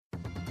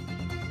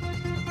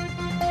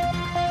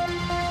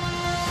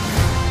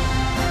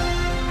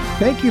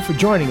Thank you for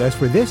joining us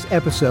for this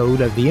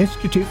episode of the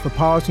Institute for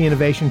Policy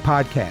Innovation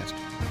podcast.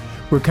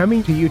 We're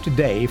coming to you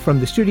today from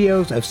the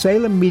studios of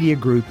Salem Media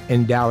Group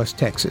in Dallas,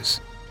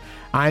 Texas.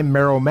 I'm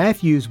Merrill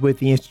Matthews with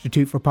the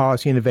Institute for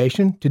Policy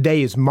Innovation.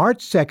 Today is March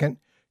 2nd,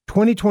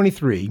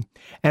 2023,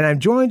 and I'm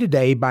joined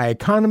today by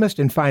economist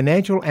and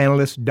financial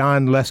analyst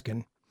Don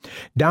Luskin.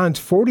 Don's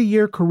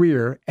 40-year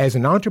career as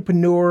an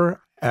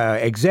entrepreneur,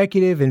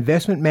 executive,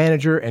 investment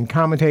manager, and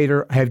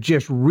commentator have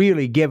just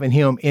really given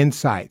him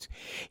insights.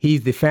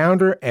 He's the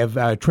founder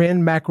of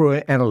Trend Macro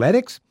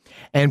Analytics,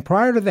 and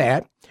prior to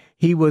that,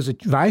 he was a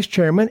vice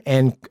chairman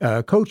and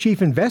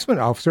co-chief investment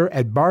officer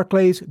at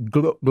Barclays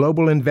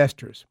Global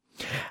Investors.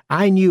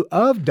 I knew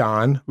of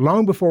Don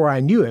long before I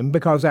knew him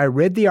because I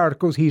read the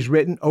articles he's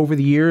written over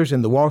the years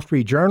in the Wall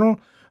Street Journal,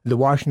 the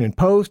Washington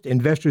Post,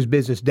 Investors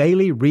Business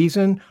Daily,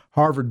 Reason,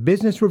 Harvard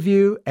Business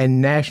Review,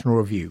 and National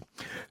Review.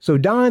 So,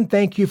 Don,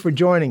 thank you for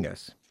joining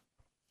us.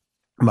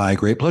 My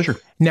great pleasure.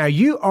 Now,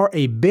 you are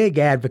a big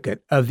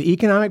advocate of the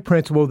economic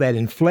principle that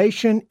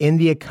inflation in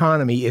the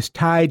economy is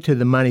tied to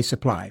the money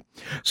supply.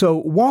 So,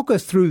 walk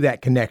us through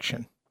that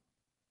connection.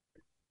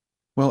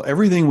 Well,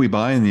 everything we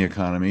buy in the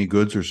economy,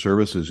 goods or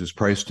services, is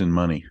priced in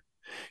money.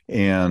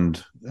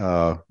 And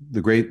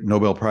the great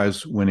Nobel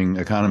Prize winning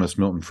economist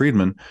Milton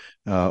Friedman,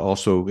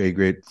 also a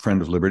great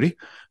friend of liberty,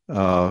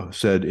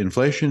 said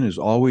inflation is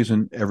always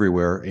and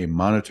everywhere a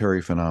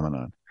monetary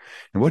phenomenon.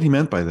 And what he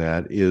meant by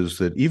that is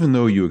that even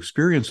though you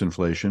experience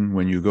inflation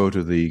when you go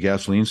to the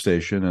gasoline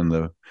station and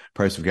the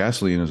price of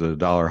gasoline is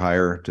 $1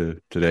 higher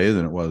today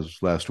than it was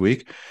last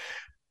week,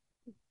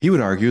 he would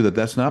argue that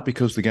that's not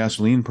because the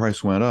gasoline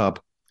price went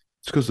up,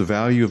 it's because the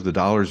value of the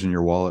dollars in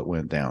your wallet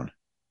went down.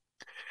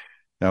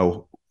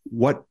 Now,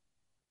 what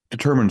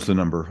determines the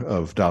number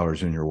of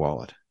dollars in your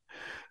wallet?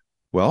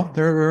 Well,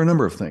 there are a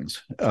number of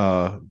things.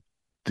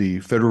 The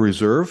Federal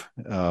Reserve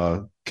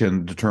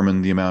can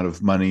determine the amount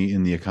of money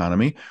in the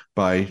economy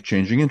by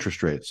changing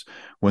interest rates.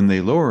 When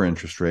they lower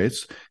interest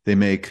rates, they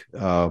make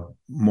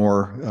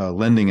more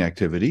lending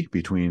activity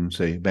between,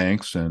 say,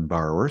 banks and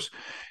borrowers.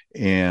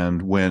 And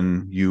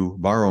when you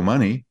borrow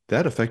money,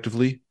 that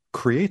effectively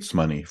creates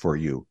money for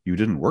you. You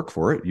didn't work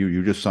for it.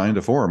 You just signed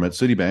a form at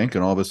Citibank,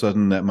 and all of a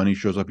sudden that money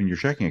shows up in your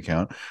checking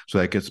account. So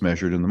that gets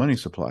measured in the money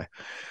supply.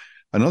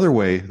 Another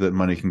way that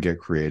money can get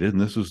created, and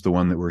this is the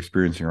one that we're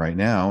experiencing right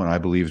now, and I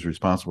believe is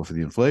responsible for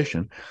the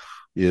inflation,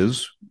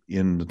 is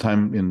in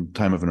time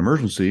of an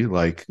emergency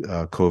like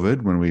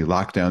COVID, when we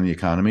locked down the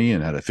economy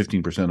and had a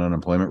 15%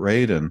 unemployment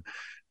rate, and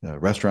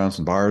restaurants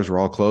and bars were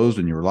all closed,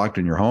 and you were locked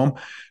in your home.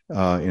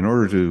 In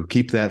order to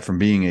keep that from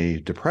being a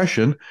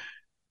depression,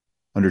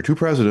 under 2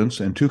 presidents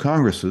and 2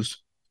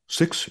 Congresses,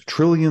 $6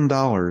 trillion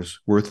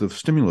worth of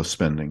stimulus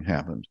spending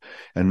happened.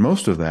 And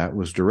most of that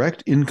was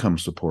direct income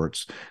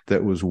supports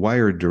that was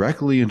wired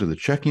directly into the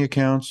checking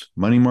accounts,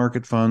 money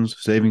market funds,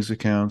 savings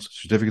accounts,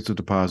 certificates of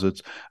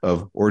deposits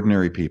of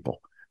ordinary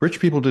people. Rich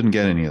people didn't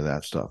get any of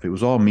that stuff. It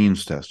was all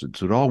means tested.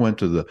 So it all went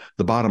to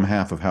the bottom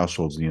half of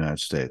households in the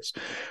United States.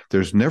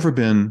 There's never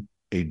been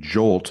a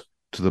jolt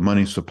to the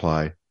money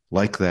supply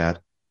like that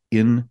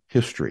in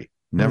history.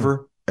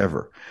 Never,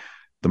 ever.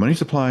 The money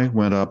supply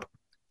went up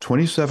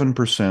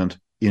 27%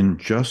 in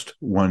just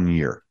 1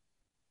 year.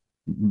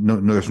 No,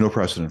 there's no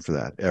precedent for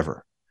that,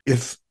 ever.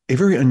 If a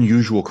very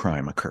unusual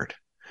crime occurred,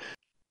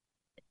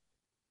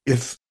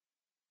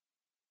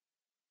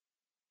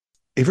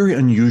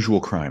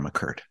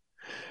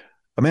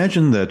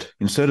 imagine that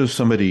instead of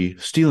somebody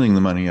stealing the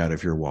money out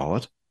of your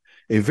wallet,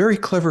 a very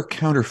clever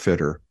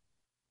counterfeiter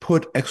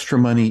put extra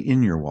money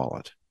in your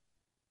wallet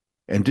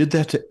and did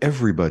that to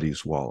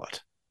everybody's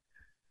wallet.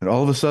 And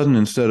all of a sudden,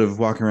 instead of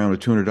walking around with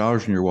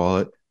 $200 in your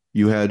wallet,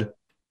 you had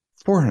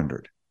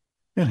 $400.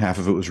 And half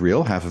of it was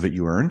real, half of it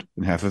you earned,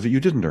 and half of it you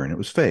didn't earn. It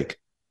was fake,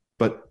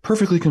 but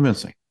perfectly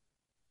convincing.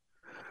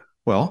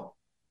 Well,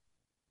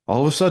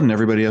 all of a sudden,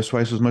 everybody has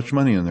twice as much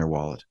money in their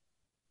wallet.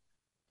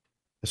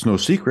 It's no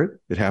secret.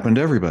 It happened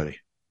to everybody.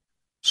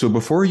 So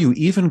before you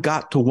even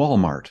got to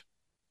Walmart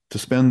to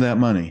spend that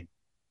money,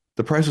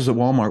 the prices at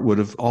Walmart would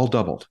have all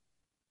doubled.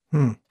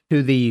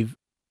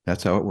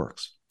 That's how it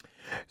works.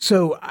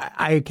 So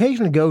I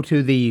occasionally go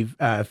to the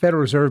Federal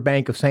Reserve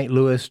Bank of St.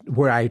 Louis,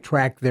 where I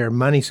track their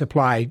money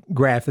supply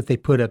graph that they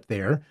put up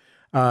there.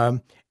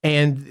 And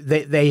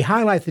they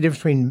highlight the difference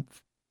between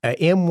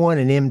M1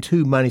 and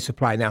M2 money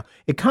supply. Now,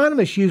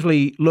 economists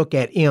usually look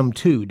at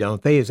M2,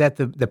 don't they? Is that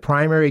the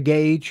primary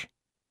gauge?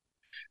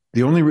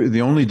 The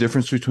only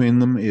difference between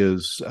them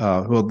is,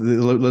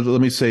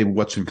 let me say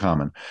what's in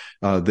common.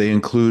 They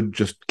include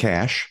just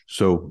cash,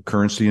 so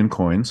currency and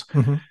coins.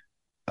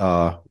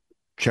 Mm-hmm.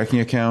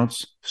 Checking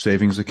accounts,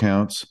 savings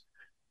accounts,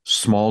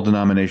 small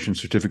denomination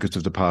certificates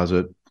of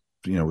deposit,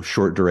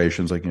 short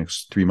durations like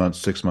 3 months,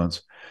 6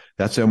 months.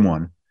 That's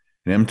M1.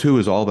 And M2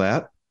 is all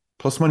that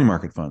plus money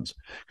market funds.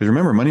 Because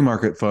remember, money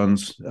market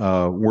funds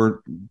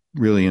weren't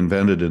really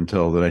invented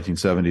until the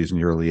 1970s and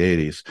the early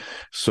 80s.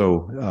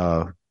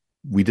 So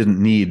we didn't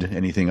need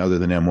anything other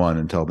than M1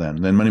 until then.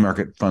 And then money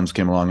market funds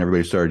came along.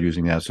 Everybody started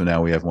using that. So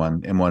now we have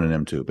M1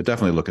 and M2. But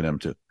definitely look at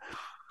M2.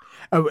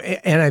 Oh,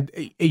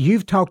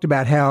 you've talked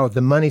about how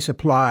the money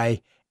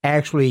supply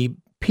actually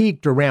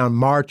peaked around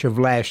March of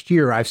last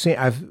year. I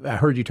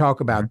heard you talk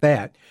about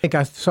that. I think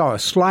I saw a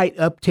slight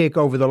uptick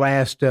over the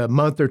last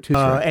month or two,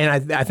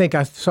 and I think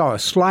I saw a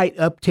slight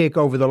uptick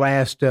over the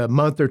last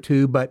month or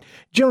two. But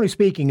generally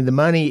speaking, the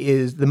money.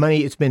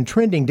 It's been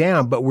trending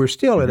down, but we're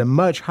still at a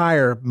much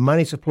higher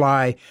money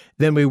supply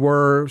than we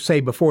were, say,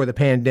 before the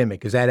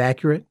pandemic. Is that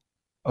accurate?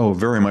 Oh,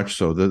 very much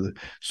so.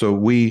 So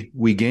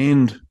we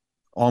gained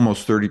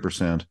almost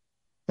 30%,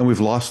 and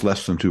we've lost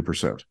less than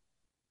 2%.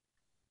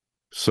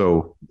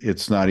 So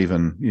it's not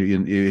even,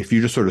 if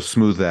you just sort of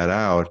smooth that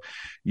out,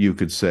 you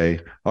could say,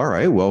 all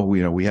right, well,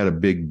 we had a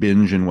big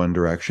binge in one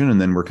direction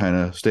and then we're kind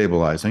of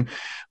stabilizing.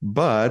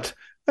 But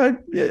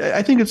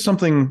I think it's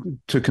something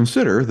to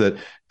consider that,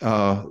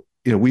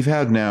 we've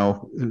had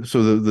now,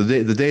 so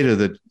the data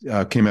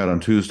that came out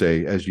on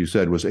Tuesday, as you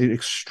said, was an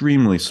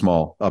extremely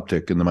small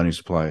uptick in the money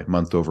supply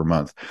month over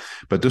month.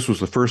 But this was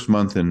the first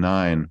month in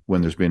 9 when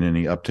there's been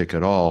any uptick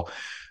at all.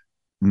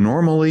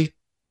 Normally,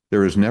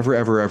 there is never,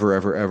 ever, ever,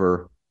 ever,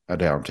 ever a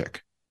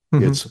downtick.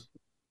 Mm-hmm. It's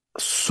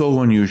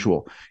so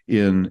unusual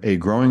in a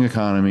growing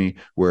economy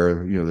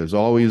where there's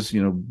always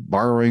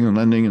borrowing and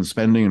lending and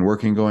spending and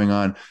working going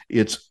on.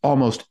 It's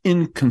almost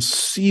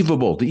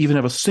inconceivable to even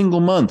have a single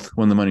month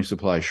when the money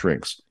supply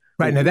shrinks.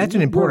 Right. Now, that's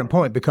an important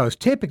point because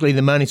typically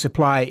the money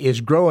supply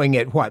is growing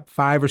at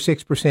 5 or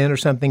 6% or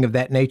something of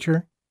that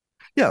nature?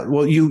 Yeah,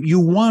 well, you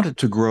want it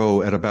to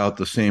grow at about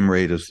the same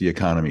rate as the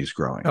economy is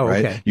growing,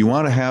 right? Okay. You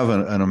want to have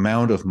an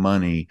amount of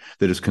money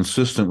that is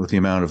consistent with the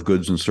amount of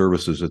goods and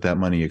services that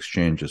money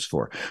exchanges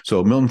for.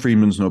 So Milton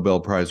Friedman's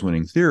Nobel Prize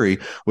winning theory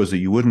was that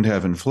you wouldn't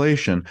have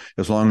inflation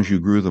as long as you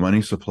grew the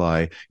money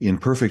supply in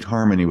perfect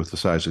harmony with the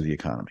size of the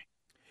economy.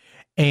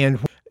 And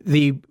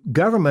the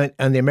government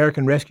and the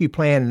American Rescue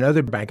Plan and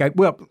other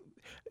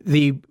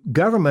the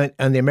government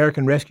and the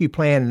American Rescue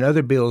Plan and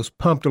other bills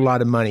pumped a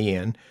lot of money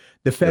in.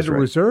 The Federal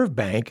Reserve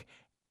Bank,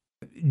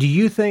 do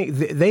you think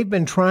they've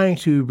been trying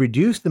to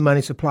reduce the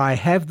money supply?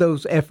 Have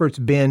those efforts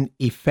been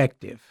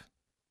effective?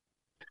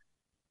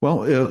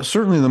 Well,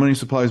 certainly the money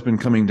supply has been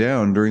coming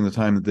down during the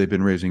time that they've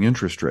been raising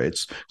interest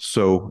rates.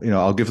 So,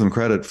 I'll give them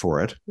credit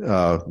for it.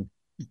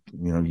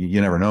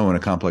 You never know in a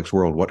complex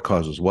world what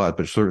causes what,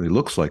 but it certainly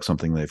looks like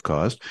something they've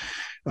caused.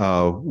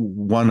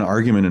 One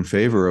argument in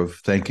favor of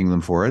thanking them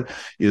for it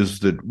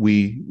is that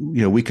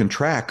we can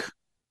track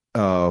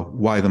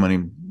why the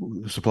money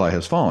supply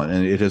has fallen.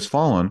 And it has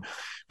fallen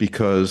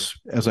because,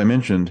 as I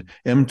mentioned,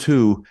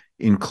 M2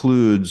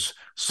 includes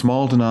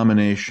small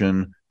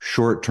denomination,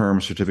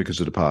 short-term certificates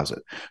of deposit.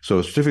 So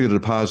a certificate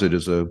of deposit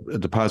is a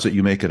deposit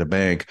you make at a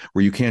bank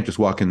where you can't just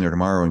walk in there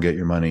tomorrow and get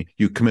your money.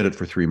 You commit it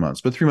for 3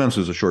 months. But 3 months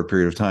is a short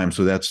period of time.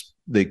 So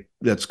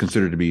that's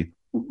considered to be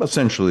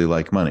essentially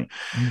like money.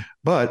 Mm-hmm.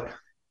 But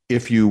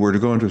if you were to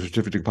go into a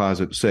certificate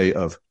deposit, say,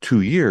 of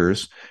 2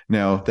 years,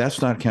 now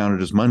that's not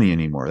counted as money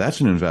anymore. That's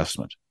an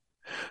investment.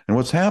 And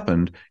what's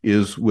happened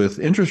is with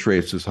interest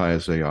rates as high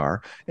as they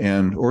are,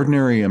 and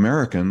ordinary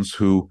Americans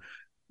who,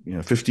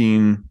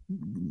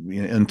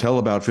 until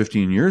about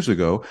 15 years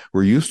ago,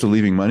 were used to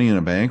leaving money in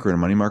a bank or in a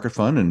money market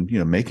fund and,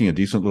 making a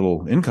decent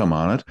little income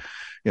on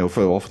it.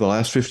 For the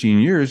last 15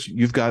 years,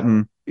 you've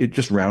gotten, it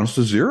just rounds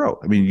to zero.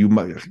 I mean, you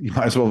might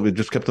as well have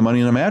just kept the money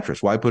in a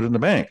mattress. Why put it in the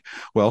bank?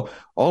 Well,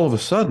 all of a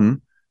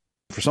sudden,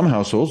 for some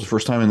households, the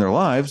first time in their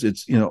lives,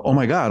 it's, oh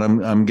my God,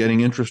 I'm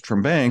getting interest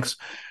from banks.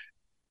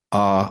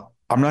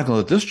 I'm not going to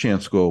let this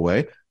chance go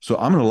away. So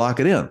I'm going to lock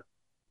it in.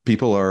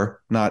 People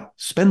are not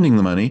spending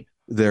the money.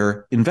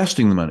 They're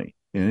investing the money.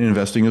 And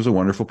investing is a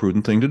wonderful,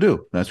 prudent thing to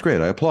do. That's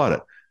great. I applaud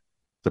it.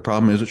 The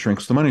problem is it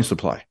shrinks the money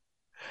supply.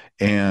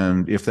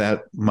 And if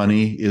that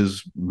money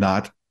is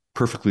not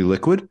perfectly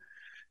liquid,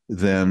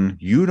 then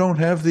you don't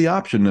have the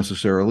option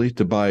necessarily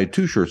to buy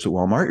 2 shirts at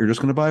Walmart. You're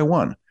just going to buy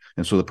 1.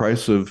 And so the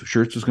price of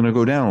shirts is going to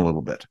go down a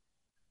little bit.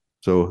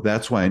 So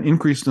that's why an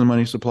increase in the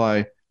money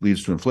supply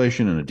leads to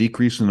inflation and a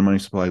decrease in the money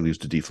supply leads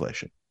to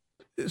deflation.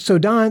 So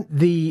Don,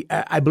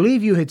 I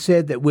believe you had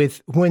said that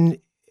when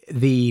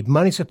the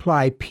money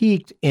supply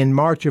peaked in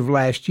March of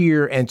last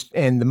year and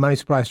the money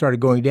supply started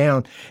going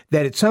down,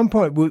 that at some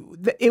point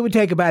it would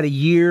take about a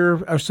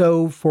year or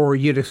so for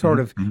you to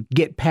sort of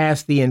get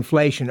past the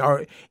inflation.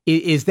 Or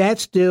is that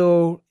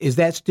still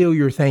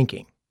your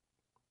thinking?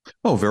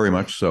 Oh, very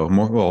much so.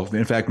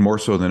 In fact, more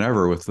so than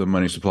ever with the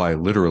money supply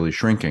literally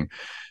shrinking.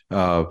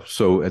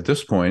 So at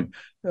this point,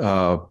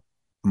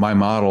 my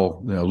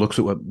model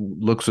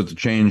looks at the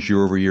change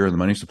year over year in the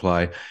money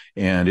supply,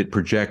 and it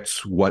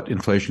projects what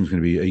inflation is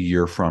going to be a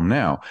year from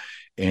now.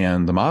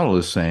 And the model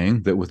is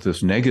saying that with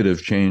this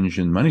negative change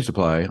in money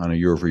supply on a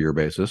year over year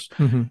basis,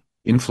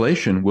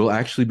 inflation will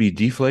actually be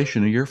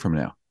deflation a year from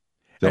now.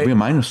 There'll be a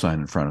minus sign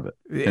in front of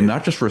it, and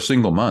not just for a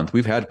single month.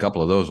 We've had a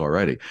couple of those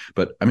already,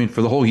 but I mean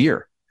for the whole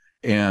year.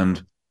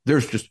 And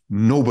there's just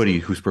nobody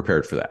who's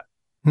prepared for that.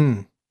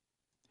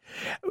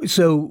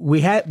 So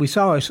we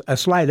saw a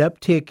slight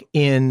uptick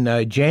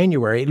in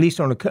January, at least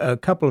on a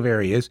couple of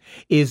areas.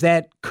 Is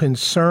that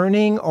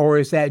concerning, or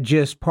is that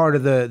just part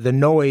of the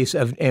noise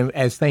of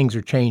as things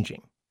are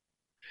changing?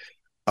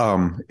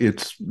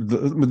 It's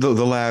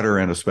the latter,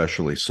 and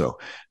especially so.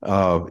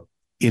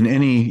 In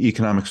any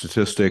economic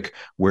statistic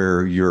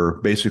where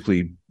you're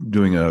basically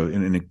doing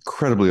an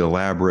incredibly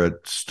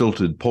elaborate,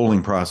 stilted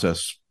polling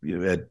process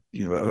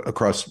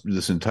across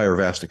this entire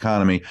vast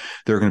economy,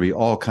 there are going to be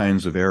all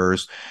kinds of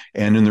errors.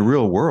 And in the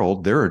real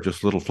world, there are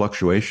just little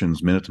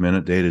fluctuations, minute to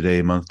minute, day to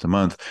day, month to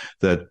month,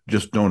 that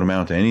just don't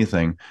amount to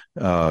anything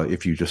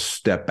if you just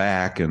step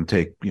back and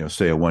take,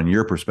 say, a 1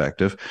 year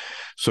perspective.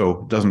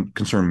 So it doesn't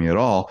concern me at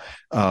all.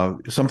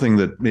 Something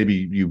that maybe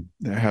you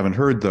haven't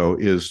heard, though,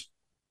 is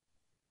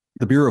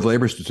the Bureau of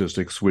Labor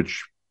Statistics,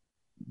 which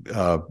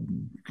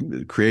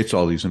creates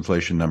all these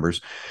inflation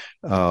numbers,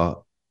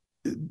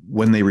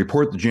 when they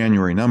report the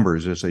January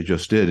numbers, as they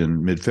just did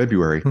in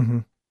mid-February,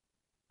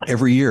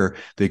 every year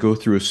they go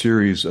through a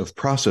series of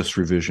process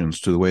revisions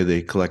to the way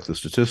they collect the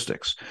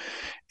statistics.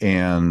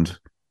 And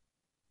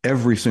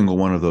every single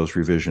one of those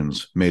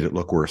revisions made it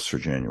look worse for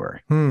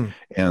January.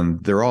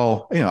 And they're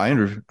all,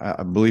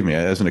 believe me,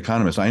 as an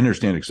economist, I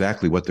understand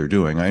exactly what they're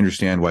doing. I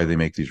understand why they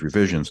make these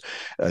revisions.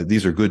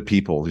 These are good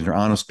people. These are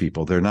honest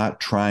people. They're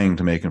not trying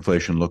to make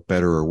inflation look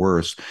better or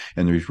worse.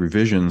 And these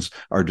revisions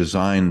are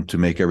designed to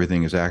make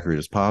everything as accurate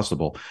as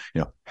possible.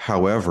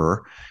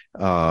 However,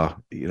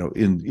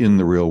 in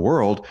the real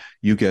world,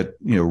 you get,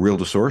 real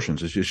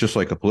distortions. It's just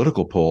like a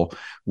political poll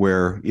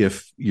where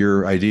if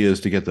your idea is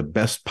to get the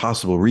best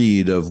possible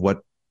read of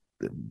what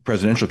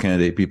presidential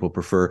candidate people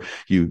prefer,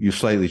 you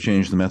slightly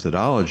change the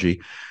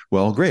methodology.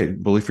 Well,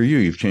 great. Bully for you.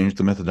 You've changed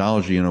the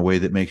methodology in a way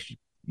that makes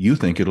you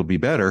think it'll be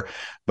better.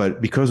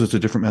 But because it's a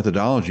different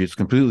methodology, it's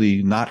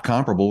completely not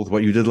comparable with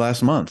what you did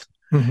last month.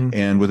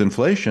 And with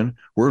inflation,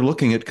 we're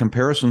looking at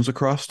comparisons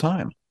across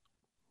time.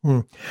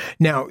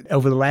 Now,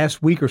 over the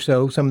last week or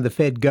so, some of the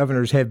Fed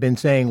governors have been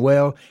saying,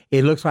 "Well,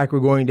 it looks like we're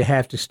going to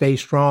have to stay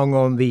strong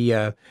on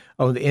the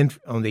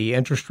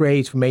interest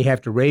rates. We may have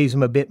to raise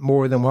them a bit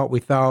more than what we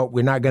thought.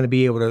 We're not going to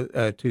be able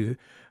to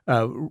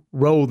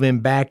roll them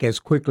back as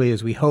quickly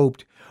as we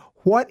hoped."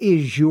 What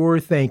is your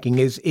thinking?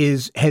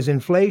 Has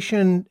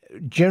inflation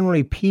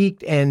generally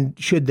peaked, and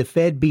should the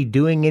Fed be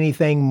doing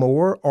anything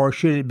more, or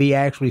should it be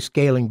actually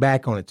scaling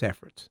back on its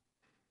efforts?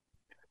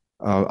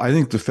 I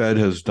think the Fed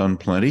has done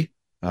plenty.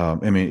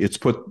 It's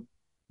put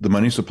the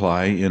money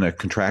supply in a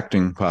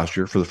contracting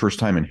posture for the first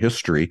time in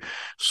history.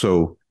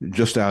 So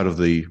just out of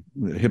the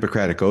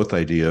Hippocratic Oath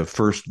idea of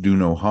first do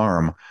no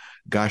harm,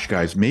 gosh,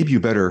 guys, maybe you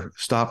better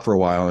stop for a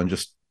while and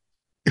just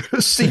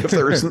see if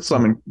there isn't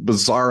some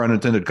bizarre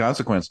unintended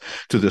consequence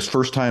to this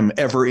first time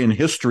ever in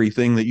history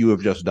thing that you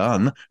have just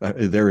done.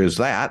 There is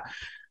that.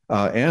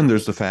 And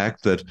there's the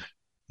fact that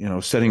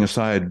setting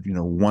aside,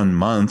 1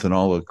 month and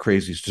all the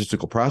crazy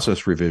statistical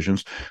process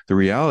revisions, the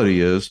reality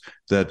is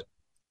that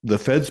the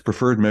Fed's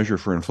preferred measure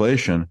for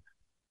inflation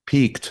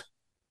peaked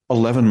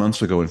 11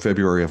 months ago in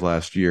February of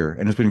last year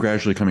and has been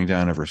gradually coming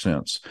down ever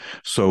since.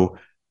 So,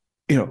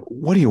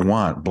 what do you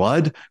want?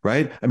 Blood,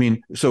 right?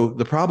 So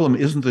the problem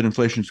isn't that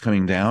inflation is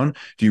coming down.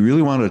 Do you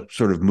really want to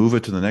sort of move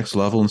it to the next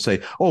level and say,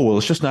 oh, well,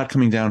 it's just not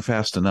coming down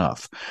fast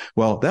enough?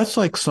 Well, that's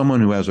like someone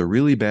who has a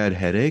really bad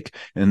headache.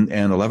 And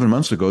 11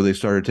 months ago, they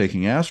started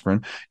taking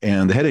aspirin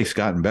and the headache's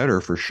gotten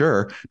better for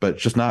sure, but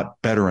just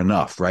not better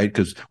enough, right?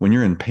 Because when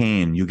you're in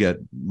pain, you get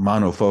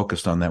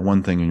mono-focused on that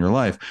one thing in your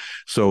life.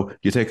 So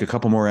you take a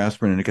couple more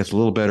aspirin and it gets a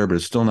little better, but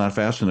it's still not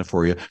fast enough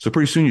for you. So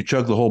pretty soon you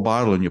chug the whole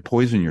bottle and you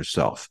poison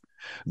yourself.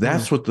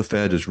 That's what the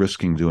Fed is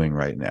risking doing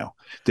right now.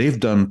 They've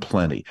done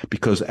plenty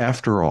because,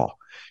 after all,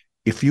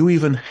 if you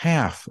even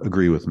half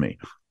agree with me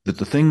that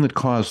the thing that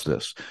caused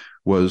this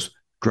was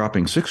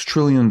dropping $6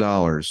 trillion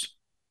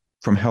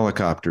from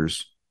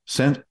helicopters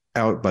sent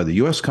out by the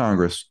U.S.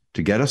 Congress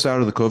to get us out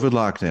of the COVID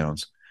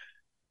lockdowns,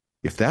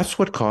 if that's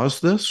what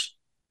caused this,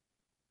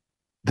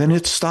 then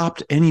it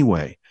stopped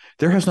anyway.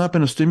 There has not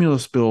been a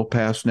stimulus bill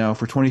passed now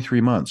for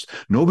 23 months.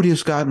 Nobody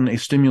has gotten a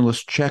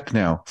stimulus check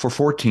now for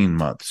 14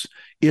 months.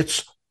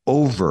 It's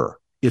over.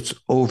 It's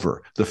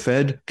over. The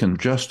Fed can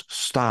just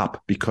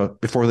stop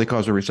before they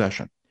cause a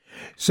recession.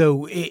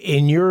 So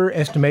in your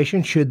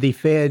estimation, should the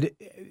Fed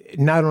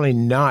not only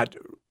not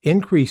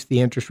increase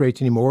the interest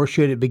rates anymore,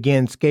 should it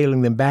begin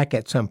scaling them back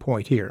at some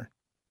point here?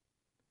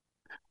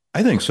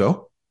 I think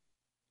so.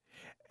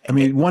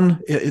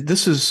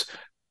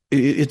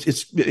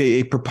 It's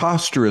a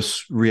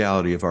preposterous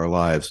reality of our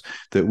lives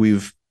that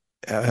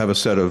have a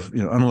set of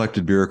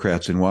unelected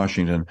bureaucrats in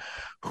Washington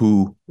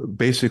who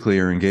basically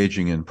are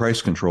engaging in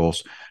price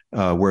controls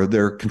where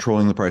they're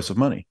controlling the price of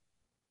money.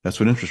 That's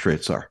what interest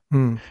rates are.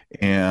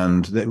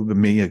 And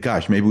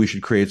maybe we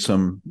should create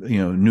some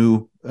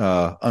new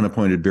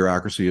unappointed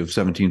bureaucracy of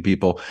 17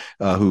 people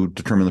who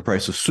determine the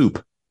price of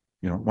soup.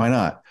 Why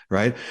not?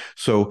 Right.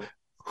 So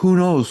who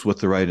knows what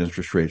the right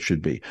interest rate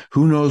should be?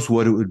 Who knows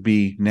what it would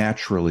be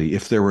naturally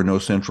if there were no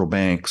central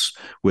banks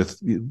with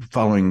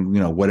following,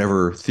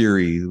 whatever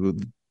theory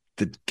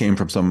that came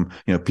from some,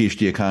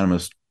 PhD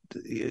economist,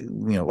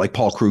 like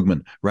Paul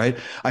Krugman, right?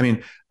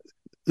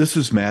 This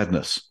is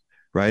madness,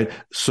 right?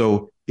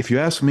 So if you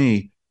ask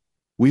me,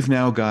 we've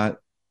now got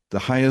the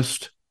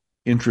highest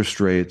interest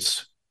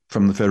rates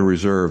from the Federal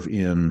Reserve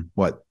in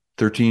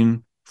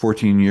 13,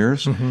 14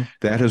 years. Mm-hmm.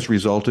 That has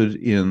resulted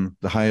in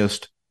the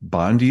highest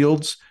bond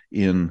yields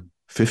in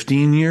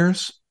 15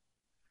 years.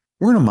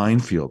 We're in a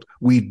minefield.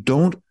 We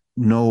don't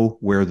know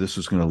where this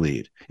is going to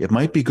lead. It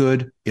might be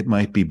good, it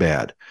might be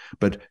bad,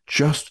 but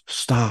just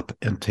stop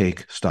and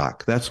take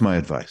stock. That's my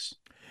advice.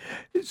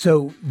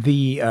 So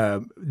the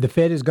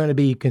Fed is going to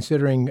be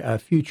considering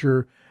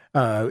future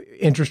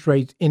interest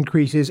rate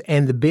increases,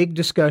 and the big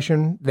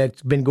discussion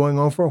that's been going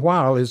on for a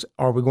while is: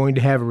 are we going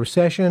to have a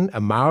recession,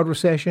 a mild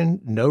recession,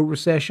 no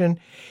recession?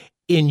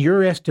 In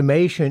your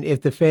estimation,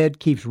 if the Fed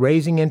keeps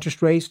raising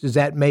interest rates, does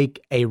that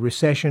make a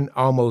recession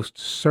almost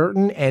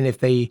certain? And if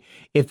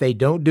they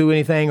don't do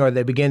anything or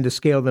they begin to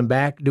scale them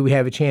back, do we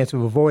have a chance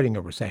of avoiding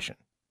a recession?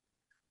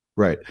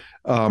 Right.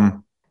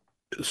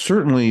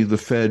 Certainly, the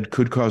Fed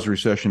could cause a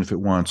recession if it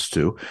wants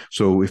to.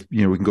 So, if we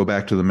can go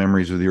back to the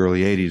memories of the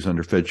early '80s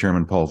under Fed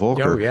Chairman Paul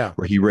Volcker,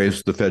 where he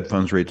raised the Fed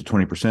funds rate to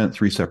 20%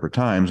 3 separate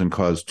times and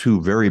caused 2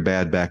 very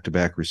bad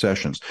back-to-back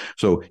recessions.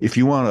 So, if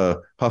you want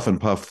to huff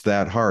and puff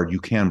that hard, you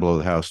can blow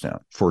the house down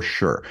for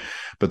sure.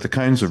 But the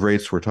kinds of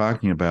rates we're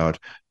talking about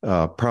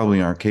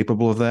probably aren't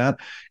capable of that.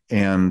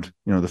 And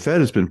the Fed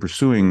has been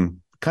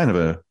pursuing kind of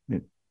a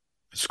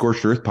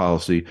scorched earth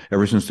policy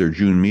ever since their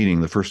June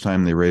meeting, the first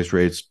time they raised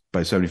rates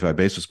by 75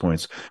 basis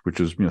points, which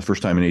was the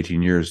first time in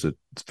 18 years that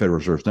the Federal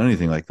Reserve's done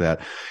anything like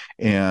that.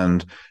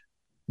 And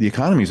the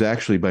economy is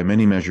actually, by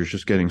many measures,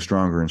 just getting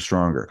stronger and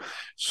stronger.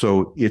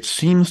 So it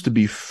seems to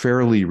be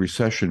fairly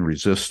recession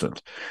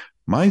resistant.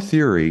 My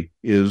theory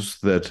is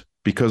that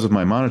because of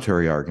my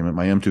monetary argument,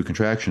 my M2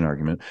 contraction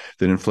argument,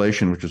 that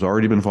inflation, which has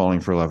already been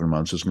falling for 11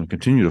 months, is going to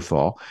continue to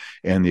fall.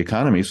 And the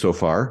economy so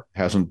far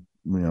hasn't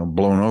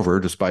blown over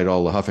despite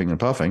all the huffing and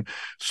puffing.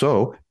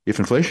 So if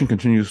inflation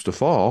continues to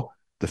fall,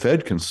 the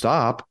Fed can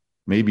stop,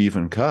 maybe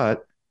even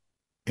cut.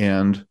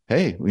 And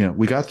hey,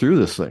 we got through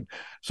this thing.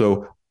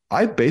 So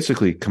I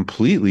basically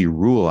completely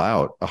rule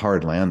out a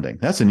hard landing.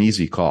 That's an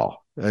easy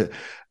call.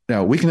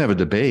 Now, we can have a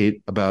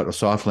debate about a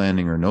soft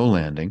landing or no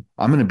landing.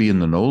 I'm going to be in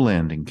the no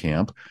landing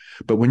camp.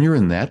 But when you're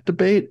in that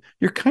debate,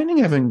 you're kind of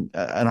having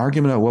an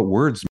argument about what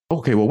words.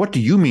 Okay, well, what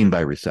do you mean by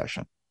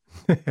recession?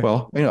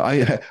 Well,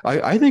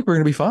 I think we're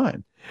going to be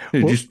fine.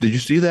 Did you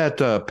see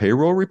that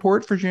payroll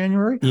report for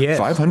January? Yes.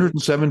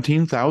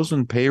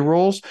 517,000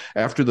 payrolls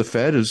after the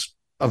Fed has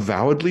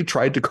avowedly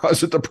tried to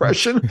cause a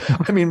depression.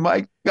 I mean,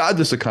 my God,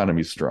 this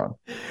economy is strong.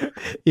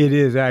 It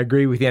is. I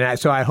agree with you. And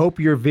so I hope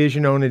your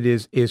vision on it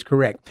is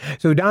correct.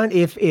 So Don,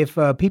 if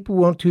people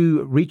want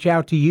to reach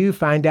out to you,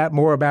 find out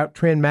more about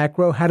Trend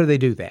Macro, how do they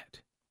do that?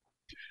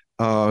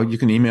 You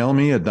can email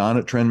me at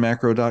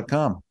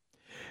don@trendmacro.com.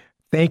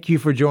 Thank you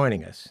for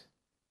joining us.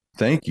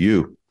 Thank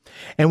you.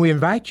 And we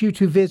invite you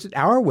to visit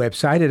our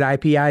website at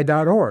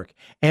ipi.org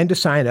and to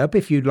sign up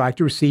if you'd like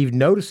to receive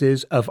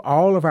notices of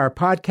all of our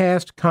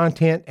podcast,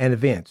 content, and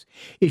events.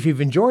 If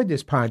you've enjoyed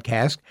this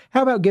podcast,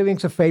 how about giving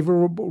us a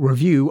favorable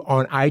review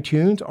on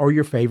iTunes or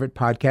your favorite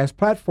podcast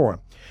platform?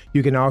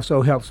 You can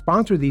also help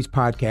sponsor these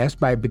podcasts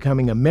by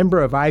becoming a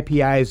member of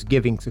IPI's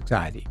Giving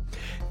Society.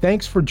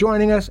 Thanks for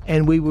joining us,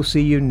 and we will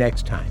see you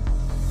next time.